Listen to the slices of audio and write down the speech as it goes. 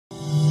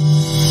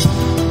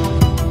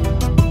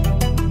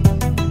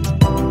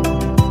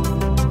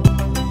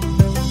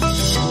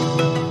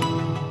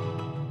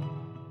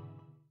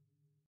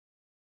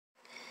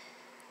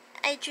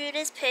drew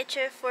this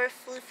picture for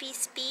Floofy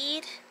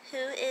Speed, who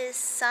is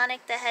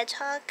Sonic the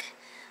Hedgehog.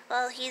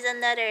 Well, he's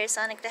another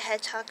Sonic the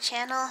Hedgehog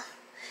channel.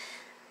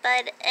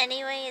 But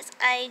anyways,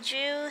 I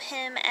drew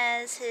him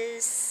as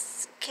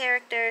his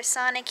character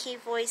Sonic he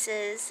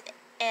voices,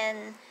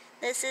 and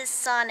this is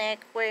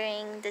Sonic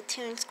wearing the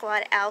Toon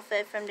Squad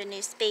outfit from the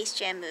new Space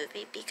Jam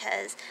movie,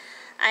 because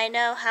I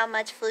know how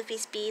much Floofy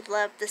Speed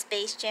loved the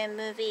Space Jam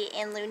movie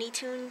and Looney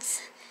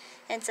Tunes,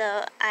 and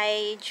so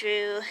I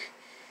drew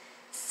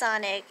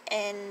Sonic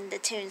in the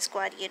Toon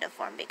Squad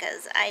uniform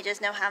because I just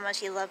know how much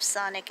he loves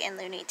Sonic and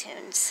Looney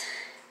Tunes.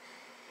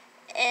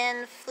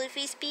 And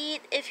Floofy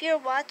Speed, if you're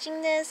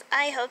watching this,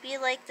 I hope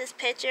you like this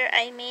picture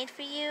I made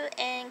for you,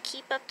 and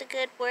keep up the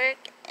good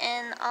work.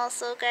 And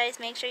also guys,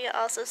 make sure you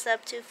also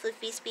sub to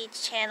Floofy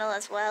Speed's channel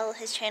as well.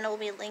 His channel will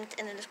be linked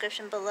in the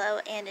description below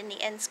and in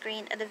the end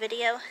screen of the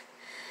video.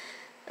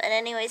 But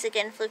anyways,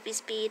 again, Floofy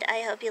Speed,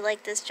 I hope you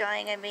like this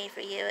drawing I made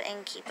for you,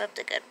 and keep up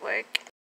the good work.